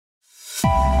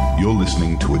You're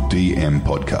listening to a DM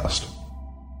podcast.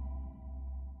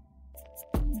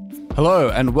 Hello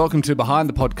and welcome to Behind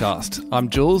the Podcast. I'm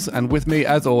Jules and with me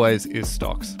as always is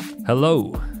Stocks.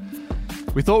 Hello.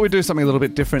 We thought we'd do something a little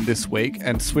bit different this week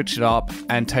and switch it up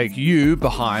and take you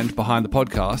behind the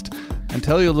podcast and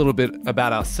tell you a little bit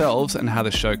about ourselves and how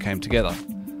the show came together.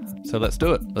 So let's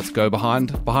do it. Let's go behind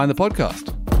the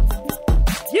podcast.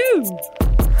 You!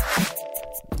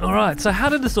 All right, so how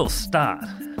did this all start?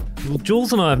 Well,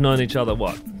 Jules and I have known each other,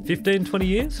 15, 20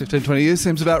 years? 15, 20 years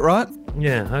seems about right.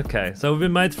 Yeah, okay. So we've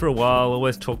been mates for a while,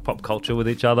 always talk pop culture with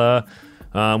each other.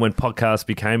 When podcasts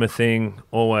became a thing,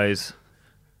 always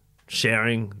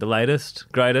sharing the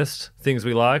latest, greatest things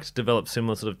we liked, developed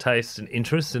similar sort of tastes and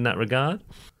interests in that regard.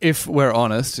 If we're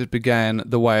honest, it began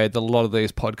the way that a lot of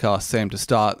these podcasts seem to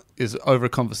start is over a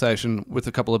conversation with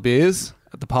a couple of beers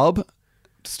at the pub.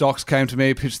 Stocks came to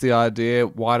me, pitched the idea,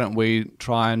 why don't we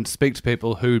try and speak to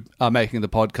people who are making the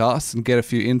podcasts and get a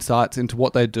few insights into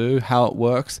what they do, how it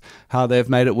works, how they've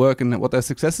made it work and what their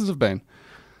successes have been.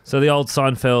 So the old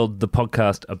Seinfeld, the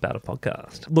podcast about a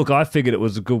podcast. Look, I figured it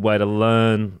was a good way to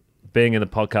learn being in the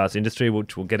podcast industry,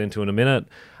 which we'll get into in a minute,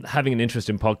 having an interest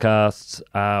in podcasts,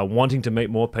 wanting to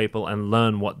meet more people and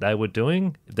learn what they were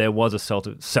doing. There was a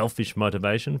selfish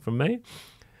motivation from me.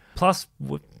 Plus,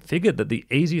 we figured that the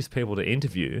easiest people to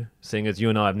interview, seeing as you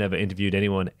and I have never interviewed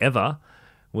anyone ever,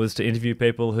 was to interview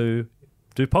people who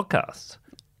do podcasts.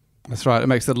 That's right. It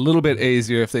makes it a little bit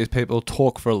easier if these people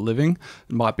talk for a living.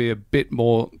 It might be a bit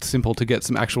more simple to get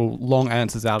some actual long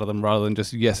answers out of them rather than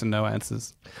just yes and no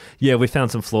answers. Yeah, we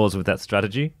found some flaws with that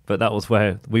strategy, but that was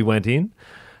where we went in.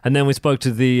 And then we spoke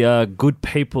to the good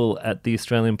people at the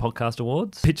Australian Podcast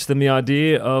Awards, pitched them the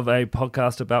idea of a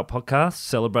podcast about podcasts,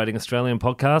 celebrating Australian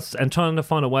podcasts, and trying to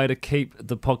find a way to keep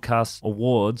the podcast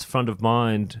awards front of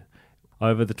mind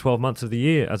over the 12 months of the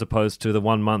year, as opposed to the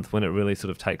 1 month when it really sort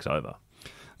of takes over.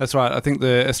 That's right. I think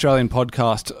the Australian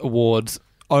Podcast Awards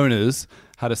owners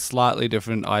had a slightly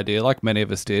different idea, like many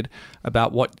of us did,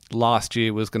 about what last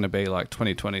year was going to be like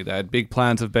 2020. They had big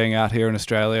plans of being out here in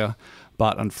Australia,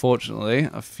 but unfortunately,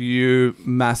 a few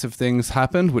massive things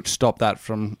happened which stopped that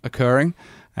from occurring,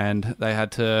 and they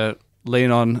had to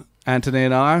lean on Anthony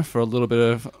and I for a little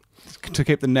bit to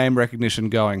keep the name recognition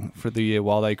going for the year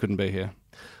while they couldn't be here.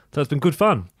 So it's been good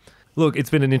fun. Look, it's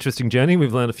been an interesting journey.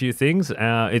 We've learned a few things.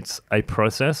 It's a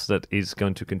process that is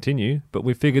going to continue, but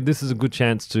we figured this is a good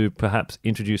chance to perhaps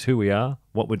introduce who we are,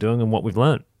 what we're doing, and what we've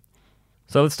learned.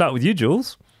 So let's start with you,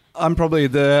 Jules. I'm probably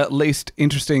the least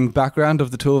interesting background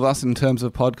of the two of us in terms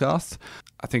of podcasts.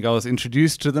 I think I was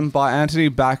introduced to them by Anthony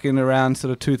back in around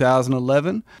sort of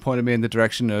 2011, pointed me in the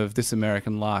direction of This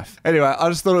American Life. Anyway, I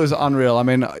just thought it was unreal. I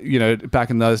mean, you know, back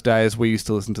in those days, we used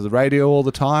to listen to the radio all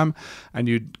the time, and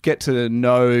you'd get to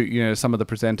know, you know, some of the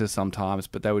presenters sometimes,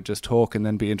 but they would just talk and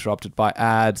then be interrupted by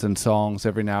ads and songs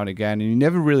every now and again, and you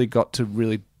never really got to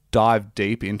really dive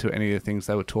deep into any of the things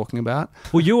they were talking about.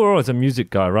 Well, you were always a music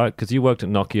guy, right? Because you worked at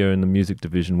Nokia in the music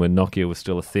division when Nokia was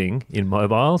still a thing in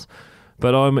mobiles.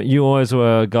 But you always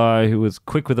were a guy who was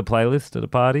quick with a playlist at a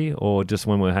party or just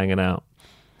when we're hanging out.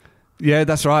 Yeah,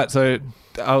 that's right. So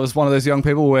I was one of those young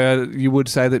people where you would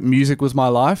say that music was my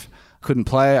life. I couldn't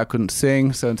play, I couldn't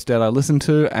sing. So instead I listened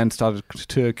to and started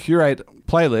to curate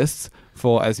playlists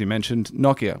for, as you mentioned,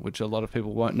 Nokia, which a lot of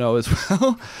people won't know as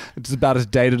well. It's about as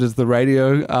dated as the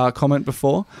radio comment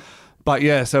before. But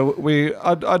yeah, so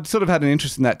I'd sort of had an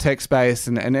interest in that tech space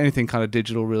and anything kind of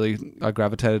digital really I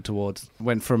gravitated towards.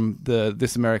 Went from the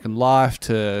This American Life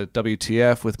to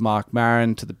WTF with Mark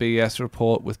Maron to the BS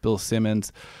Report with Bill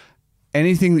Simmons.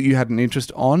 Anything that you had an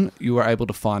interest on, you were able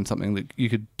to find something that you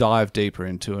could dive deeper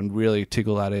into and really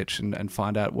tickle that itch and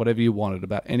find out whatever you wanted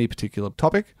about any particular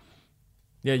topic.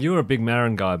 Yeah, you were a big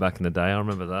Maron guy back in the day. I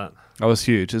remember that. I was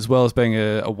huge. As well as being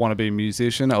a wannabe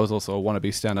musician, I was also a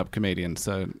wannabe stand-up comedian.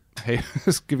 So he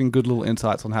was giving good little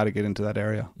insights on how to get into that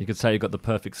area. You could say you got the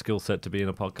perfect skill set to be in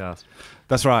a podcast.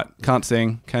 That's right. Can't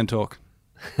sing, can talk.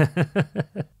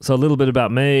 So a little bit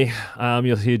about me.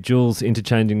 You'll hear Jules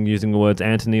interchanging using the words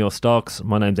Anthony or Stocks.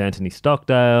 My name's Anthony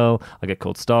Stockdale. I get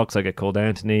called Stocks. I get called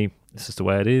Anthony. It's just the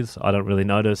way it is. I don't really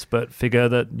notice, but figure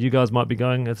that you guys might be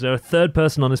going, is there a third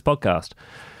person on this podcast?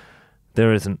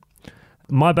 There isn't.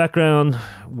 My background,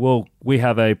 well, we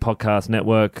have a podcast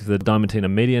network, the Diamantina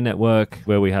Media Network,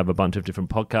 where we have a bunch of different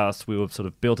podcasts. We were sort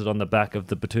of built it on the back of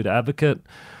the Batuta Advocate.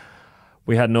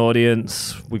 We had an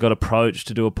audience. We got approached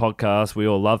to do a podcast. We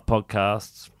all love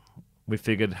podcasts. we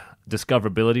figured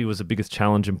discoverability was the biggest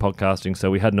challenge in podcasting.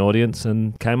 So we had an audience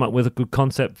and came up with a good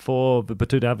concept for the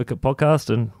Betoota Advocate podcast,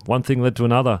 and one thing led to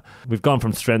another. We've gone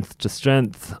from strength to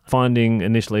strength, finding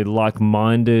initially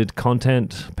like-minded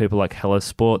content, people like Hello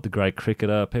Sport, the great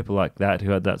cricketer, people like that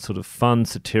who had that sort of fun,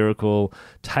 satirical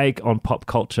take on pop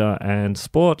culture and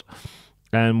sport.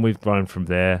 And we've grown from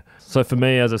there. So for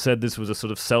me, as I said, this was a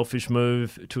sort of selfish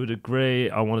move to a degree.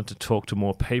 I wanted to talk to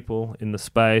more people in the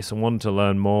space. I wanted to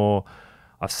learn more.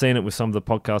 I've seen it with some of the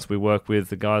podcasts we work with.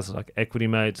 The guys like Equity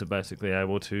Mates are basically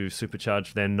able to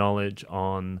supercharge their knowledge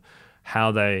on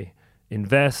how they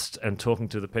invest and talking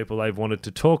to the people they've wanted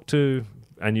to talk to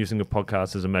and using a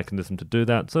podcast as a mechanism to do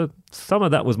that. So some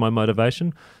of that was my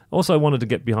motivation. Also wanted to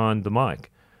get behind the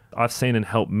mic. I've seen and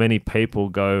helped many people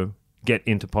get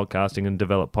into podcasting and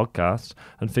develop podcasts,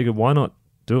 and figured why not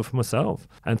do it for myself,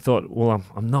 and thought, well,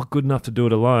 I'm not good enough to do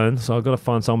it alone, so I've got to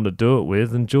find someone to do it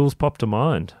with, and Jules popped to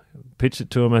mind. Pitched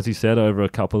it to him, as he said, over a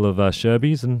couple of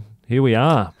Sherbies, and here we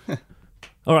are.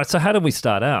 All right, so how did we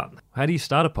start out? How do you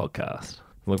start a podcast?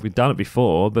 Look, we've done it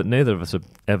before, but neither of us have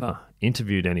ever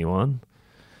interviewed anyone.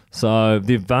 So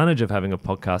the advantage of having a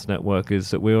podcast network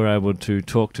is that we were able to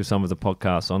talk to some of the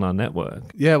podcasts on our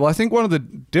network. Yeah, well, I think one of the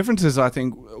differences,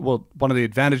 one of the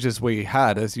advantages we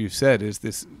had, as you said, is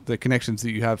the connections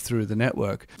that you have through the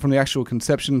network. From the actual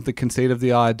conception, the conceit of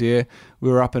the idea, we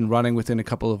were up and running within a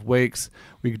couple of weeks.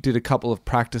 We did a couple of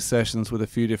practice sessions with a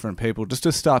few different people just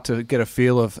to start to get a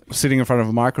feel of sitting in front of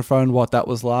a microphone, what that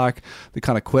was like, the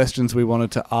kind of questions we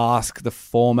wanted to ask, the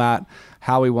format,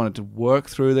 how we wanted to work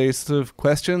through these sort of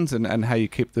questions, and how you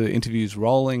keep the interviews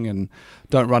rolling and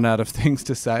don't run out of things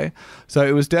to say. So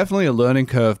it was definitely a learning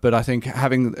curve, but I think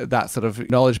having that sort of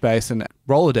knowledge base and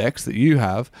Rolodex that you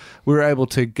have, we were able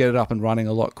to get it up and running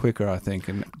a lot quicker, I think,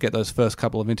 and get those first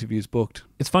couple of interviews booked.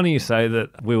 It's funny you say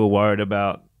that we were worried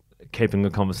about keeping the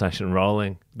conversation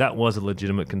rolling. That was a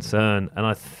legitimate concern, and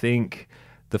I think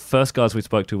the first guys we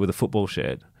spoke to were the Football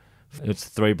Shed. It's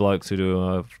three blokes who do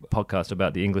a podcast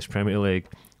about the English Premier League.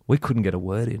 We couldn't get a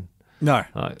word in. No.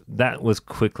 That was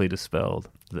quickly dispelled.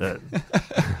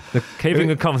 Keeping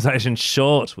the conversation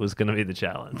short was going to be the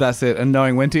challenge. That's it. And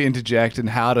knowing when to interject and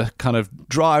how to kind of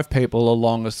drive people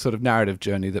along a sort of narrative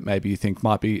journey that maybe you think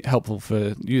might be helpful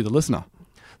for you, the listener.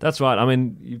 That's right. I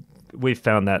mean, we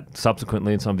found that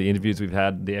subsequently in some of the interviews we've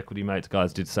had. The Equity Mates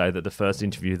guys did say that the first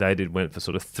interview they did went for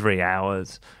sort of 3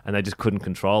 hours and they just couldn't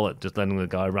control it, just letting the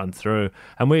guy run through.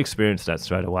 And we experienced that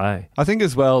straight away. I think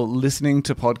as well, listening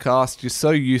to podcasts, you're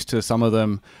so used to some of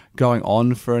them going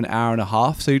on for an hour and a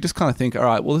half. So you just kind of think, all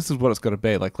right, well, this is what it's got to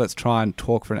be. Like, let's try and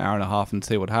talk for an hour and a half and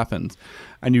see what happens.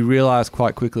 And you realize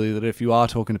quite quickly that if you are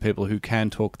talking to people who can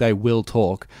talk, they will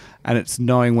talk. And it's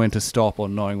knowing when to stop or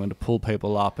knowing when to pull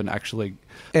people up and actually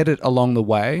edit along the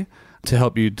way to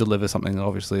help you deliver something,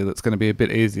 obviously, that's going to be a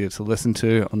bit easier to listen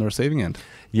to on the receiving end.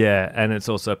 Yeah, and it's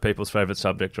also people's favourite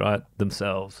subject, right?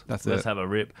 Themselves. Let's have a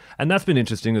rip. And that's been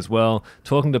interesting as well,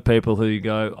 talking to people who you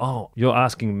go, oh, you're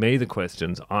asking me the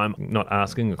questions, I'm not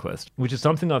asking a question, which is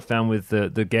something I've found with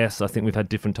the guests. I think we've had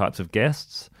different types of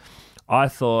guests. I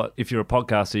thought if you're a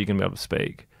podcaster, you're going to be able to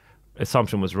speak.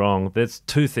 Assumption was wrong. There's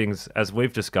two things, as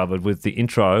we've discovered with the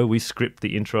intro. We script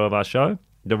the intro of our show.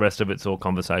 The rest of it's all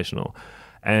conversational.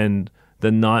 And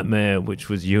the nightmare, which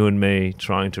was you and me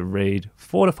trying to read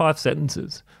 4 to 5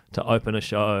 sentences to open a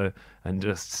show and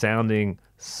just sounding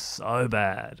so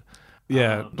bad.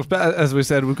 Yeah, as we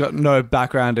said, we've got no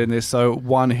background in this. So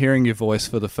one, hearing your voice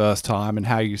for the first time and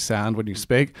how you sound when you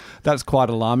speak, that's quite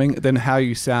alarming. Then how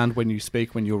you sound when you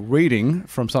speak, when you're reading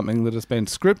from something that has been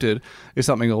scripted, is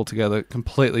something altogether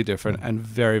completely different and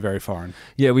very, very foreign.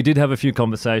 Yeah, we did have a few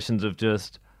conversations of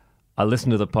just, I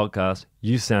listened to the podcast,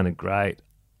 you sounded great.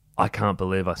 I can't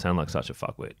believe I sound like such a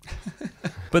fuckwit.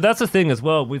 But that's the thing as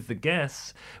well with the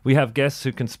guests. We have guests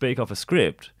who can speak off a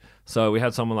script. So we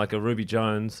had someone like a Ruby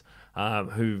Jones,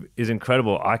 who is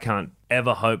incredible. I can't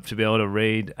ever hope to be able to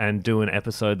read and do an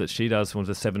episode that she does from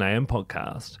the 7am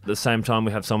podcast. At the same time,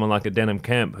 we have someone like a Denham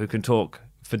Kemp who can talk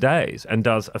for days and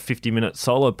does a 50-minute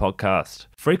solo podcast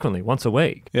frequently, once a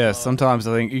week. Yeah, sometimes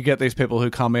I think you get these people who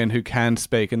come in who can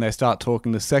speak and they start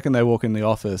talking the second they walk in the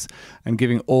office and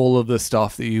giving all of the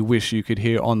stuff that you wish you could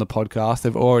hear on the podcast.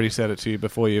 They've already said it to you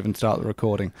before you even start the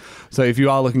recording. So if you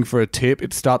are looking for a tip,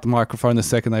 it's start the microphone the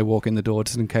second they walk in the door,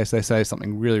 just in case they say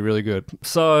something really, really good.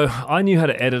 So I knew how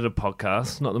to edit a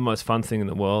podcast, not the most fun thing in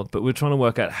the world, but we're trying to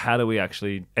work out how do we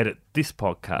actually edit this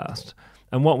podcast.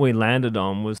 And what we landed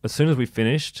on was as soon as we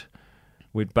finished,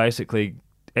 we'd basically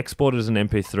export it as an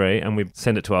MP3 and we'd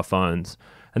send it to our phones.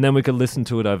 And then we could listen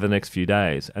to it over the next few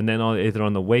days. And then either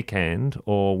on the weekend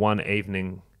or one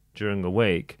evening during the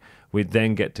week, we'd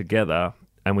then get together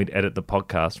and we'd edit the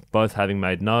podcast, both having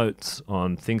made notes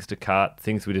on things to cut,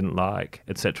 things we didn't like,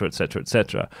 etc., etc.,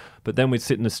 etc. But then we'd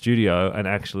sit in the studio and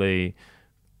actually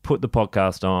put the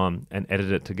podcast on and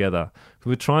edit it together.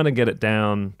 We were trying to get it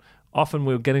down. Often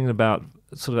we were getting about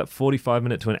sort of that 45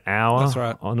 minute to an hour That's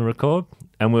right. on the record,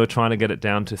 and we were trying to get it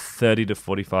down to 30 to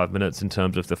 45 minutes in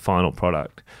terms of the final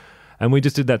product. And we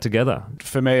just did that together.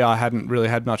 For me, I hadn't really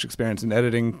had much experience in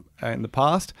editing in the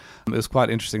past. It was quite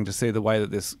interesting to see the way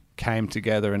that this came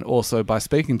together, and also by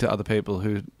speaking to other people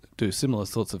who do similar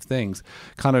sorts of things,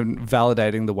 kind of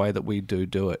validating the way that we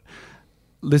do it.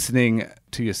 Listening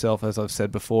to yourself, as I've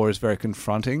said before, is very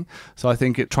confronting. So I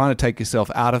think trying to take yourself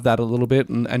out of that a little bit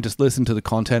and just listen to the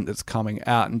content that's coming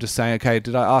out and just saying, okay,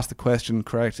 did I ask the question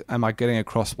correct? Am I getting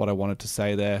across what I wanted to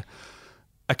say there?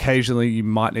 Occasionally, you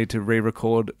might need to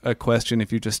re-record a question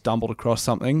if you just stumbled across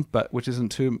something, but which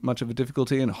isn't too much of a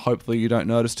difficulty, and hopefully you don't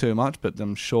notice too much. But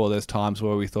I'm sure there's times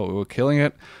where we thought we were killing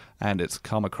it and it's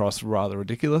come across rather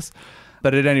ridiculous.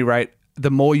 But at any rate, the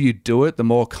more you do it, the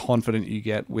more confident you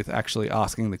get with actually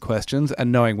asking the questions and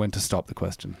knowing when to stop the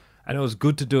question. And it was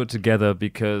good to do it together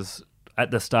because at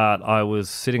the start, I was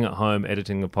sitting at home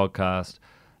editing the podcast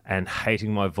and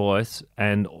hating my voice.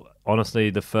 And honestly,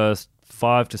 the first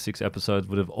 5 to 6 episodes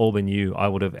would have all been you. I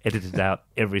would have edited out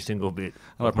every single bit.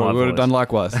 And I probably would have done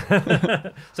likewise.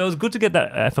 So it was good to get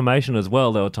that affirmation as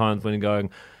well. There were times when you're going,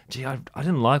 gee, I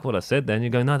didn't like what I said then.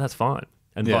 You're going, no, that's fine.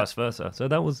 And vice versa. So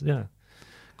that was,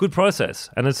 good process.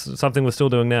 And it's something we're still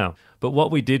doing now. But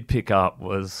what we did pick up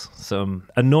was some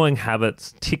annoying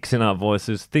habits, tics in our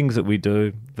voices, things that we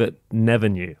do that never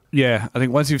knew. Yeah, I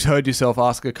think once you've heard yourself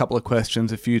ask a couple of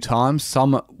questions a few times,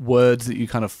 some words that you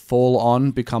kind of fall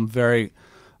on become very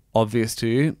obvious to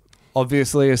you.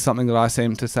 Obviously is something that I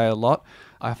seem to say a lot.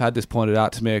 I've had this pointed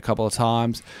out to me a couple of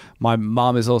times. My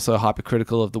mum is also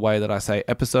hypercritical of the way that I say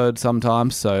episode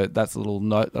sometimes, so that's a little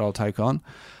note that I'll take on.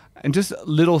 And just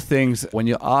little things, when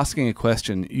you're asking a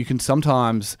question, you can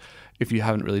sometimes, if you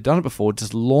haven't really done it before,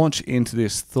 just launch into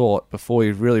this thought before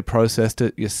you've really processed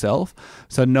it yourself.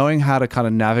 So knowing how to kind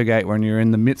of navigate when you're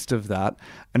in the midst of that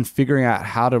and figuring out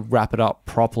how to wrap it up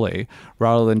properly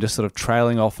rather than just sort of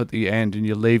trailing off at the end and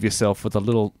you leave yourself with a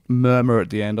little murmur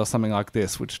at the end or something like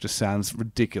this, which just sounds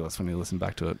ridiculous when you listen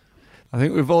back to it. I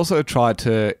think we've also tried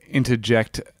to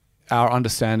interject our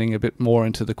understanding a bit more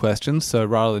into the questions. So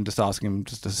rather than just asking them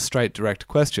just a straight, direct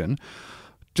question,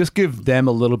 just give them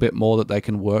a little bit more that they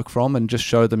can work from and just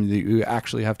show them that you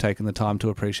actually have taken the time to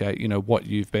appreciate, what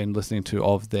you've been listening to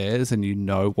of theirs and you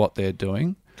know what they're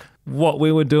doing. What we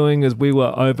were doing is we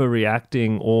were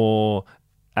overreacting or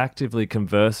actively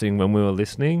conversing when we were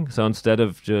listening. So instead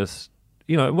of just,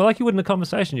 like you would in a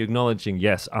conversation, you're acknowledging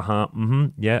yes,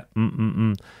 yeah,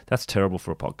 That's terrible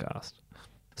for a podcast.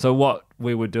 So what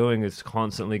we were doing is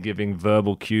constantly giving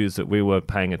verbal cues that we were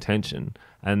paying attention,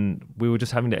 and we were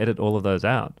just having to edit all of those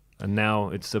out. And now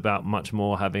it's about much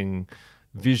more having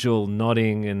visual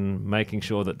nodding and making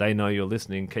sure that they know you're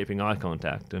listening, keeping eye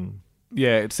contact. And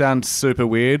yeah, it sounds super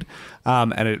weird,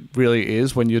 and it really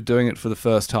is when you're doing it for the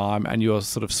first time and you're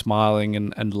sort of smiling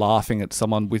and laughing at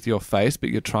someone with your face, but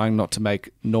you're trying not to make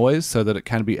noise so that it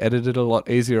can be edited a lot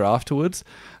easier afterwards.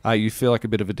 You feel like a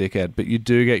bit of a dickhead, but you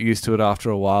do get used to it after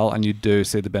a while, and you do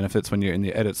see the benefits when you're in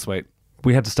the edit suite.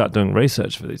 We had to start doing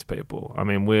research for these people. I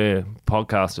mean, we're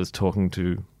podcasters talking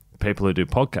to people who do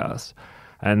podcasts,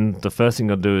 and the first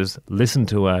thing I'll do is listen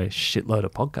to a shitload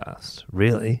of podcasts,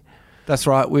 really. That's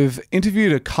right. We've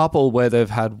interviewed a couple where they've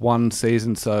had one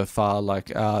season so far,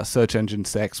 like Search Engine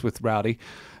Sex with Rowdy.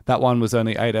 That one was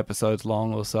only 8 episodes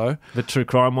long or so. The true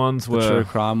crime ones were... The true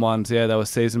crime ones, yeah, they were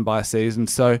season by season.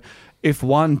 So if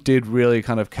one did really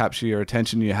kind of capture your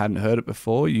attention, you hadn't heard it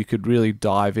before, you could really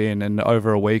dive in and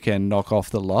over a weekend knock off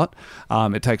the lot.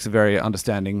 It takes a very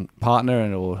understanding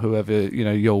partner or whoever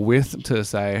you're with to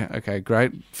say, okay,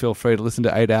 great, feel free to listen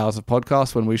to 8 hours of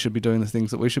podcast when we should be doing the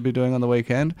things that we should be doing on the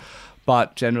weekend.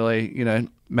 But generally,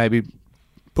 maybe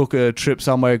book a trip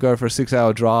somewhere, go for a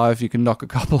 6-hour drive. You can knock a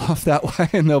couple off that way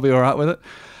and they'll be all right with it.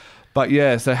 But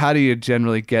yeah, so how do you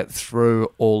generally get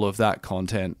through all of that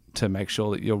content to make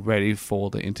sure that you're ready for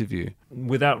the interview?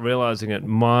 Without realizing it,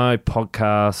 my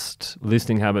podcast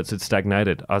listening habits had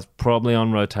stagnated. I was probably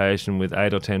on rotation with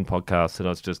 8 or 10 podcasts that I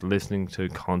was just listening to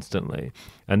constantly.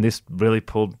 And this really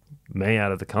pulled me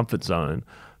out of the comfort zone,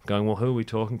 going, well, who are we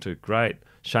talking to? Great.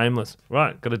 Shameless.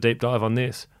 Right, got a deep dive on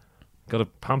this. Got to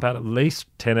pump out at least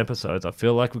 10 episodes. I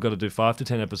feel like we've got to do 5 to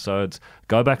 10 episodes.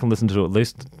 Go back and listen to at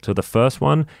least to the first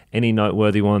one, any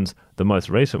noteworthy ones, the most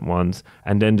recent ones,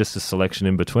 and then just a selection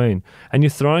in between. And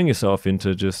you're throwing yourself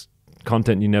into just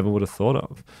content you never would have thought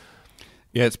of.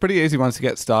 Yeah, it's pretty easy once you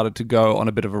get started to go on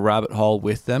a bit of a rabbit hole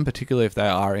with them, particularly if they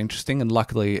are interesting. And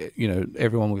luckily,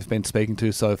 everyone we've been speaking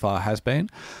to so far has been.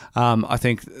 I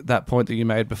think that point that you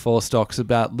made before, Stocks,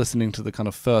 about listening to the kind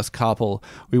of first couple,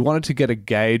 we wanted to get a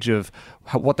gauge of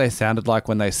what they sounded like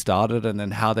when they started and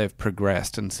then how they've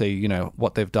progressed and see,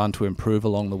 what they've done to improve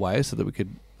along the way so that we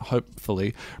could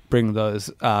hopefully bring those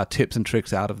tips and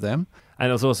tricks out of them. And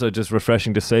it was also just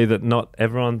refreshing to see that no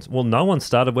one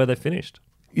started where they finished.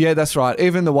 Yeah, that's right.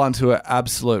 Even the ones who are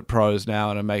absolute pros now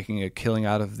and are making a killing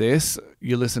out of this,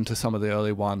 you listen to some of the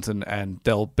early ones and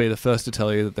they'll be the first to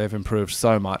tell you that they've improved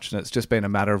so much, and it's just been a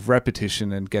matter of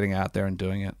repetition and getting out there and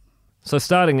doing it. So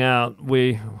starting out,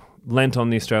 we lent on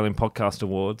the Australian Podcast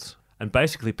Awards and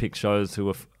basically picked shows who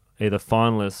were either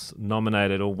finalists,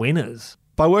 nominated or winners.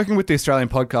 By working with the Australian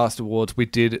Podcast Awards,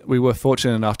 we were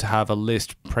fortunate enough to have a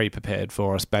list pre-prepared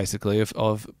for us, basically,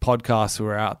 of podcasts who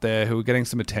were out there who were getting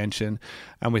some attention,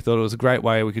 and we thought it was a great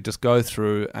way we could just go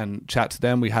through and chat to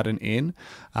them. We had an in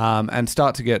and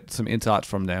start to get some insights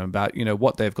from them about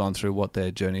what they've gone through, what their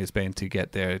journey has been to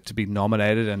get there, to be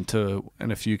nominated and to,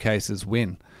 in a few cases,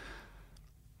 win.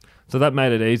 So that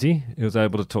made it easy. He was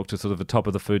able to talk to sort of the top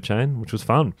of the food chain, which was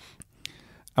fun.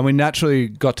 And we naturally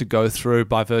got to go through,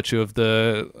 by virtue of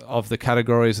the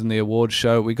categories in the awards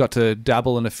show, we got to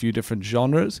dabble in a few different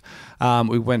genres.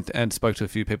 We went and spoke to a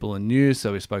few people in news.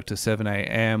 So we spoke to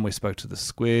 7am, we spoke to the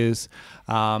Squiz,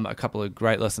 a couple of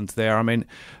great lessons there. I mean,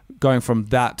 going from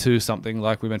that to something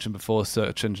like we mentioned before,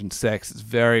 search engine sex, it's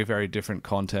very, very different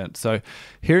content. So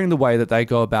hearing the way that they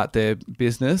go about their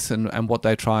business and what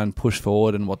they try and push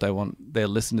forward and what they want their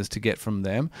listeners to get from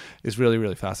them is really,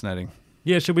 really fascinating.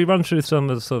 Yeah, should we run through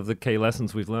some of the, sort of the key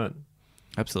lessons we've learned?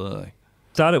 Absolutely.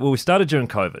 We started during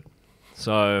COVID.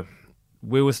 So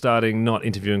we were starting not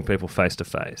interviewing people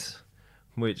face-to-face,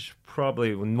 which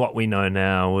probably, what we know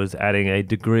now, was adding a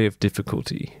degree of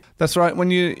difficulty. That's right.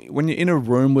 When you're in a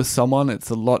room with someone,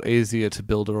 it's a lot easier to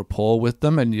build a rapport with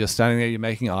them, and you're standing there, you're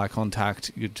making eye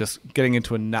contact, you're just getting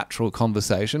into a natural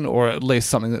conversation, or at least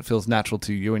something that feels natural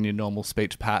to you in your normal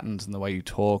speech patterns and the way you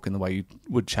talk and the way you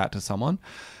would chat to someone.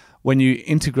 When you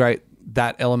integrate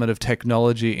that element of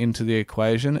technology into the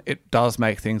equation, it does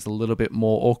make things a little bit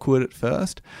more awkward at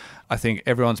first. I think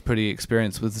everyone's pretty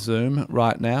experienced with Zoom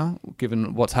right now,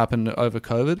 given what's happened over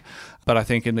COVID. But I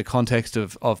think in the context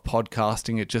of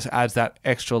podcasting, it just adds that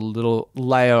extra little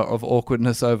layer of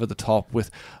awkwardness over the top with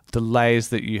delays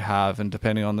that you have, and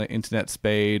depending on the internet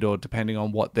speed or depending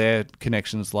on what their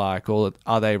connection's like, or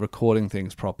are they recording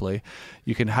things properly,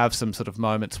 you can have some sort of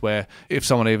moments where if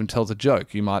someone even tells a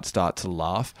joke, you might start to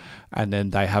laugh and then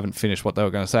they haven't finished what they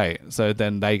were going to say. So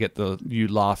then they get you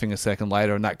laughing a second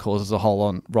later, and that causes a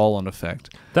whole roll-on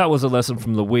effect. That was a lesson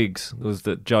from the Wigs, was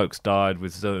that jokes died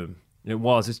with Zoom.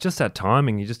 It's just that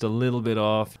timing, you're just a little bit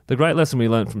off. The great lesson we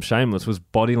learned from Shameless was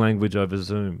body language over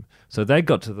Zoom. So they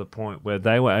got to the point where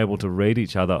they were able to read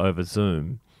each other over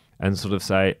Zoom and sort of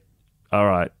say, all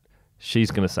right,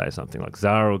 she's going to say something, like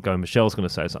Zara will go, Michelle's going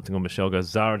to say something, or Michelle goes,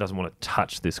 Zara doesn't want to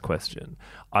touch this question.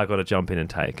 I got to jump in and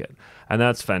take it. And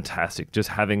that's fantastic, just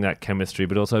having that chemistry,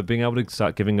 but also being able to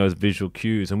start giving those visual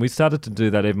cues. And we started to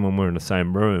do that even when we're in the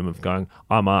same room, of going,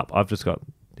 I'm up,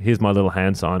 here's my little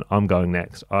hand sign, I'm going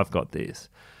next, I've got this.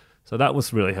 So that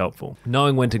was really helpful.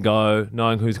 Knowing when to go,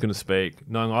 knowing who's going to speak,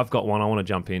 knowing I've got one, I want to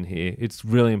jump in here. It's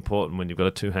really important when you've got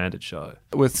a two-handed show.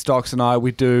 With Stocks and I,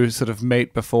 we do sort of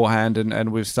meet beforehand,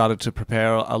 and we've started to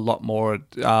prepare a lot more.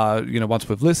 Once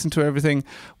we've listened to everything,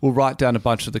 we'll write down a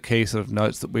bunch of the key sort of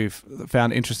notes that we've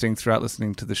found interesting throughout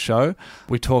listening to the show.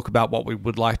 We talk about what we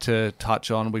would like to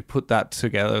touch on. We put that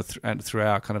together through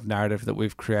our kind of narrative that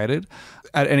we've created.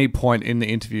 At any point in the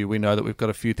interview, we know that we've got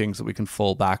a few things that we can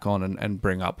fall back on and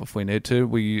bring up if we need to.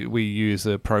 We use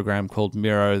a program called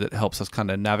Miro that helps us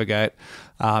kind of navigate.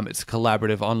 It's a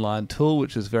collaborative online tool,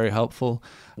 which is very helpful.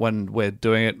 When we're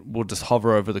doing it, we'll just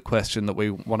hover over the question that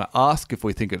we want to ask if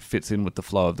we think it fits in with the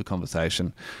flow of the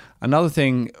conversation. Another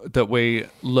thing that we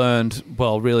learned,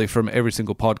 really from every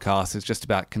single podcast, is just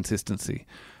about consistency.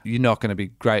 You're not going to be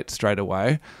great straight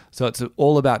away. So it's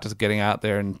all about just getting out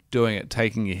there and doing it,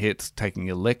 taking your hits, taking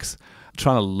your licks,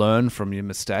 trying to learn from your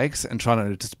mistakes and trying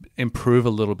to just improve a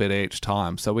little bit each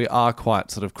time. So we are quite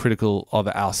sort of critical of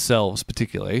ourselves,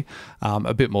 particularly,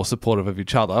 a bit more supportive of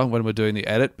each other when we're doing the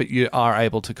edit, but you are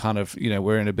able to kind of,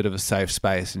 we're in a bit of a safe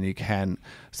space and you can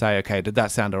say, okay, did that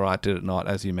sound all right? Did it not?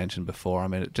 As you mentioned before. I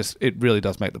mean, it really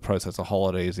does make the process a whole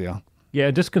lot easier. Yeah,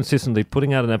 just consistently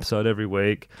putting out an episode every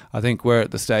week. I think we're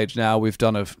at the stage now, we've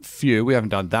done a few, we haven't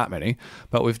done that many,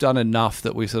 but we've done enough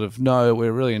that we sort of know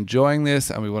we're really enjoying this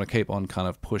and we want to keep on kind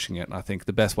of pushing it. And I think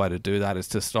the best way to do that is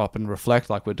to stop and reflect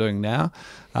like we're doing now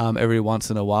every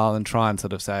once in a while and try and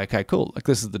sort of say, okay, cool, like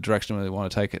this is the direction we want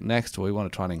to take it next, or we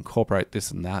want to try and incorporate this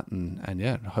and that and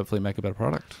yeah, hopefully make a better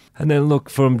product. And then look,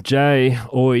 from Jay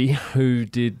Oy, who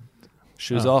did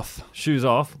Shoes Off. Shoes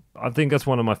Off. I think that's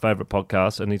one of my favourite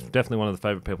podcasts, and he's definitely one of the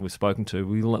favourite people we've spoken to.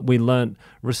 We learned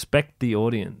respect the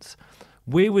audience.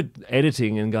 We were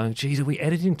editing and going, geez, are we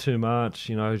editing too much?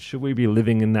 You know, should we be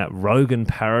living in that Rogan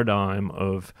paradigm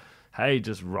of, hey,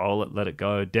 just roll it, let it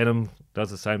go? Denim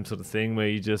does the same sort of thing where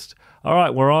you just, all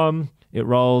right, we're on, it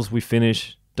rolls, we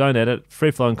finish, don't edit,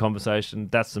 free-flowing conversation,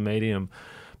 that's the medium.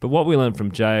 But what we learned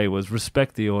from Jay was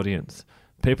respect the audience.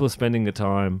 People are spending the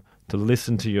time to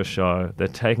listen to your show. They're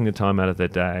taking the time out of their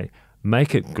day.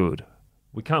 Make it good.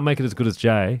 We can't make it as good as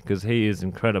Jay because he is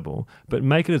incredible, but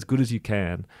make it as good as you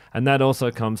can. And that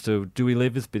also comes to, do we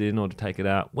leave this bit in or to take it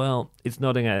out? Well, it's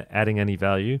not adding any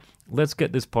value. Let's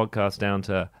get this podcast down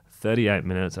to 38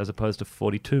 minutes as opposed to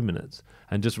 42 minutes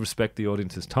and just respect the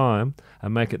audience's time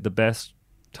and make it the best,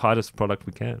 tightest product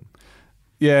we can.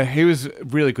 Yeah, he was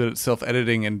really good at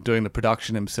self-editing and doing the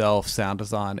production himself, sound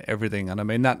design, everything. And I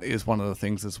mean, that is one of the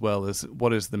things as well, is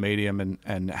what is the medium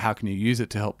and how can you use it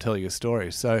to help tell your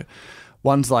story? So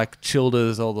ones like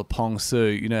Childers or the Pong Su,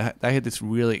 you know, they had this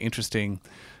really interesting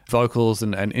vocals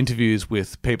and interviews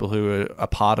with people who are a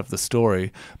part of the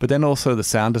story, but then also the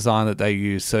sound design that they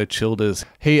use. So Childers,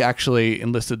 he actually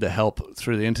enlisted the help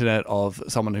through the internet of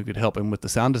someone who could help him with the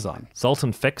sound design.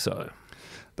 Zoltan Fexo.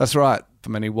 That's right. I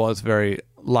mean, he was very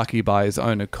lucky by his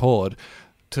own accord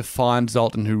to find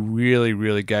Zoltan, who really,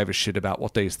 really gave a shit about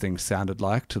what these things sounded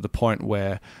like, to the point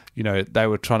where, you know, they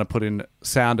were trying to put in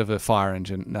sound of a fire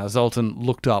engine. Now, Zoltan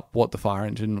looked up what the fire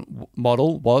engine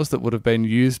model was that would have been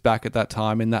used back at that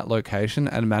time in that location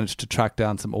and managed to track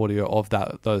down some audio of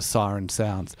those siren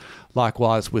sounds.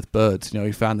 Likewise with birds, you know,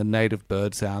 he found the native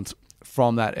bird sounds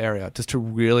from that area just to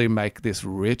really make this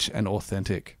rich and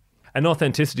authentic. And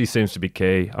authenticity seems to be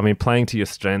key. I mean, playing to your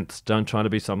strengths. Don't try to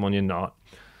be someone you're not.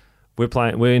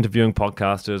 We're interviewing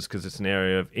podcasters because it's an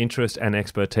area of interest and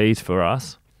expertise for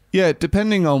us. Yeah,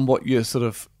 depending on what your sort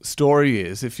of story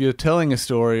is. If you're telling a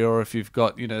story, or if you've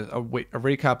got, you know, a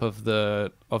recap of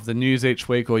the news each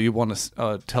week, or you want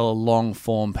to tell a long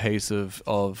form piece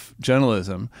of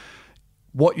journalism,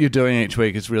 what you're doing each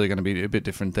week is really going to be a bit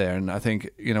different there. And I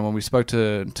think, you know, when we spoke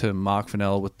to Mark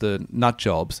Fennell with the Nut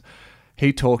Jobs,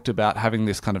 he talked about having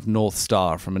this kind of North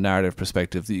Star from a narrative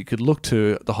perspective that you could look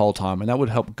to the whole time, and that would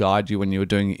help guide you when you were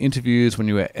doing interviews, when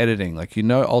you were editing. Like, you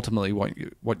know, ultimately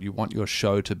what you want your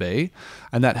show to be,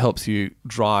 and that helps you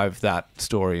drive that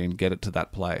story and get it to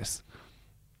that place.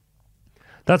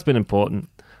 That's been important.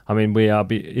 I mean,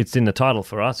 it's in the title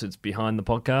for us. It's Behind the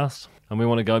Podcast, and we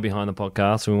want to go behind the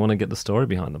podcast, and we want to get the story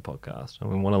behind the podcast, and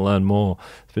we want to learn more.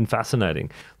 It's been fascinating.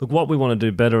 Look, what we want to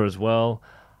do better as well,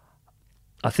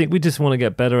 I think we just want to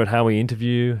get better at how we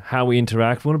interview, how we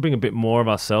interact. We want to bring a bit more of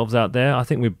ourselves out there. I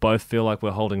think we both feel like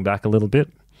we're holding back a little bit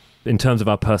in terms of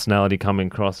our personality coming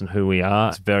across and who we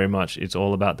are. It's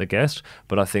all about the guest,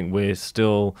 but I think we're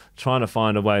still trying to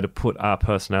find a way to put our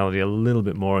personality a little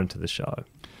bit more into the show.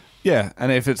 Yeah,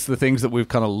 and if it's the things that we've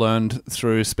kind of learned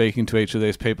through speaking to each of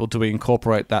these people, do we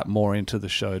incorporate that more into the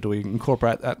show? Do we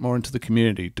incorporate that more into the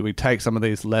community? Do we take some of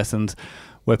these lessons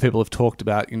where people have talked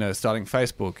about, you know, starting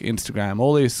Facebook, Instagram,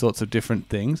 all these sorts of different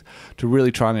things to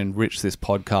really try and enrich this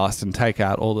podcast and take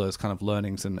out all those kind of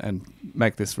learnings and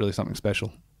make this really something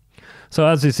special? So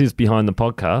as this is Behind the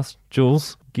Podcast,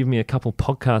 Jules, give me a couple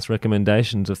podcast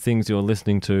recommendations of things you're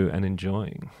listening to and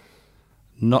enjoying.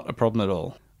 Not a problem at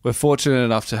all. We're fortunate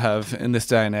enough to have, in this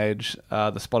day and age,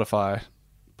 the Spotify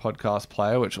podcast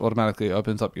player, which automatically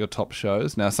opens up your top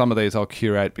shows. Now, some of these I'll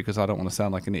curate because I don't want to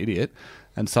sound like an idiot,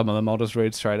 and some of them I'll just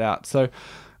read straight out. So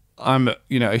I'm,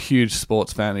 you know, a huge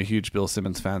sports fan, a huge Bill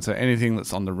Simmons fan. So anything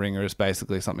that's on the Ringer is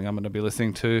basically something I'm going to be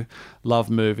listening to.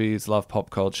 Love movies, love pop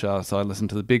culture. So I listen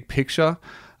to The Big Picture.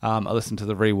 I listen to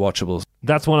The Rewatchables.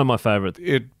 That's one of my favorites.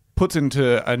 It puts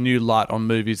into a new light on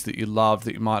movies that you love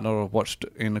that you might not have watched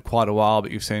in quite a while, but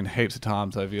you've seen heaps of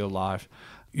times over your life.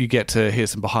 You get to hear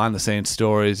some behind-the-scenes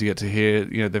stories. You get to hear,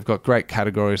 you know, they've got great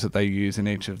categories that they use in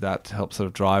each of that to help sort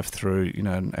of drive through, you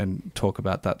know, and talk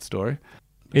about that story.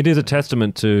 It is a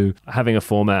testament to having a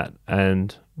format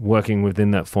and working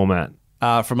within that format.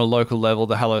 From a local level,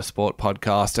 the Hello Sport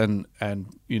podcast, and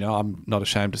you know, I'm not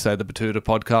ashamed to say the Batuta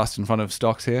podcast in front of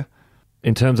Stocks here.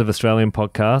 In terms of Australian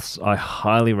podcasts, I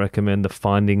highly recommend the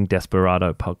Finding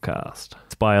Desperado podcast.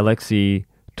 It's by Alexi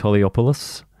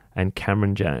Toliopoulos, and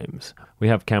Cameron James. We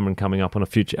have Cameron coming up on a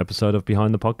future episode of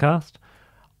Behind the Podcast.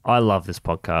 I love this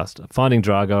podcast. Finding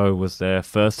Drago was their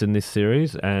first in this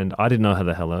series, and I didn't know how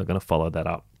the hell they were going to follow that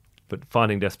up. But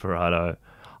Finding Desperado,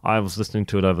 I was listening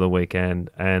to it over the weekend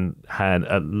and had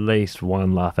at least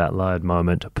one laugh out loud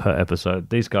moment per episode.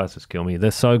 These guys just kill me.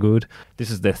 They're so good. This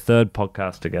is their third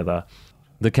podcast together.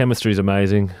 The chemistry is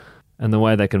amazing, and the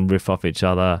way they can riff off each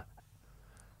other.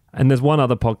 And there's one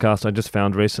other podcast I just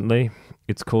found recently.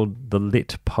 It's called the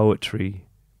Lit Poetry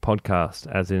Podcast,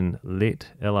 as in lit,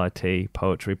 L-I-T,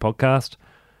 poetry podcast.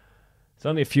 It's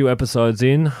only a few episodes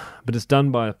in, but it's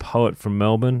done by a poet from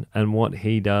Melbourne, and what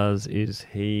he does is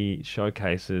he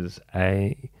showcases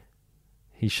a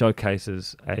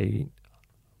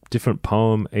different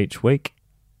poem each week.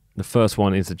 The first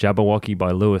one is The Jabberwocky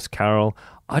by Lewis Carroll.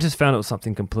 I just found it was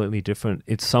something completely different.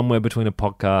 It's somewhere between a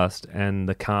podcast and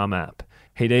the Calm app.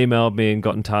 He'd emailed me and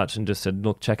got in touch and just said,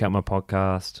 look, check out my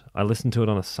podcast. I listened to it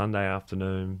on a Sunday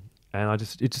afternoon, and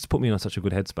it just put me in such a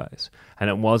good headspace. And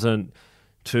it wasn't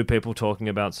two people talking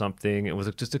about something. It was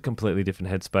just a completely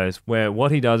different headspace, where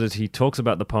what he does is he talks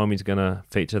about the poem he's going to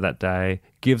feature that day,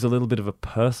 gives a little bit of a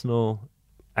personal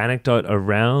anecdote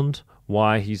around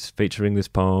why he's featuring this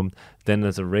poem. Then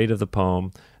there's a read of the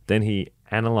poem. Then he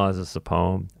analyzes the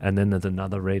poem, and then there's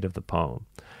another read of the poem.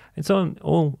 It's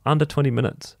all under 20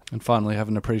 minutes. And finally have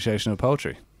an appreciation of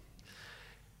poetry.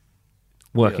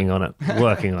 Working on it.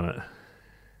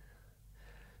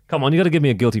 Come on, you got to give me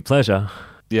a guilty pleasure.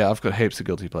 Yeah, I've got heaps of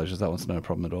guilty pleasures. That one's no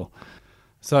problem at all.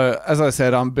 So, as I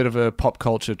said, I'm a bit of a pop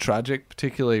culture tragic,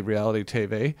 particularly reality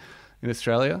TV in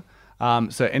Australia.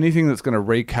 So anything that's going to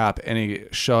recap any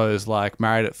shows like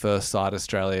Married at First Sight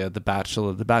Australia, The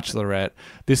Bachelor, The Bachelorette,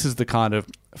 this is the kind of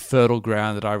fertile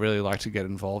ground that I really like to get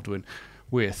involved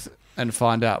with and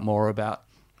find out more about.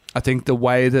 I think the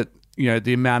way that,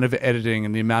 the amount of editing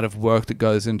and the amount of work that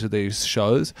goes into these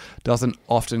shows doesn't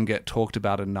often get talked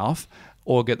about enough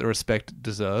or get the respect it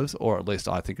deserves, or at least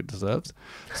I think it deserves.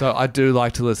 So I do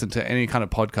like to listen to any kind of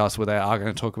podcast where they are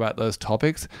going to talk about those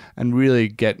topics and really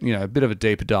get, a bit of a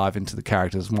deeper dive into the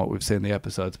characters and what we've seen in the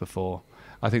episodes before.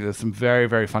 I think there's some very,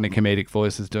 very funny comedic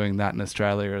voices doing that in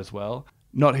Australia as well.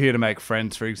 Not Here to Make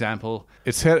Friends, for example.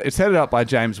 It's headed up by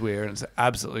James Weir, and it's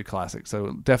absolutely classic.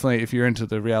 So definitely, if you're into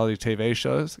the reality TV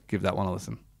shows, give that one a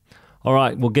listen. All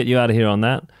right, we'll get you out of here on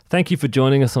that. Thank you for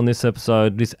joining us on this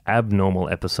abnormal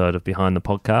episode of Behind the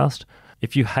Podcast.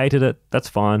 If you hated it, that's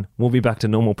fine. We'll be back to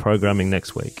normal programming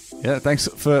next week. Yeah, thanks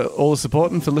for all the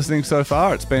support and for listening so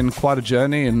far. It's been quite a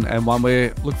journey and one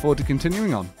we look forward to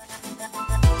continuing on.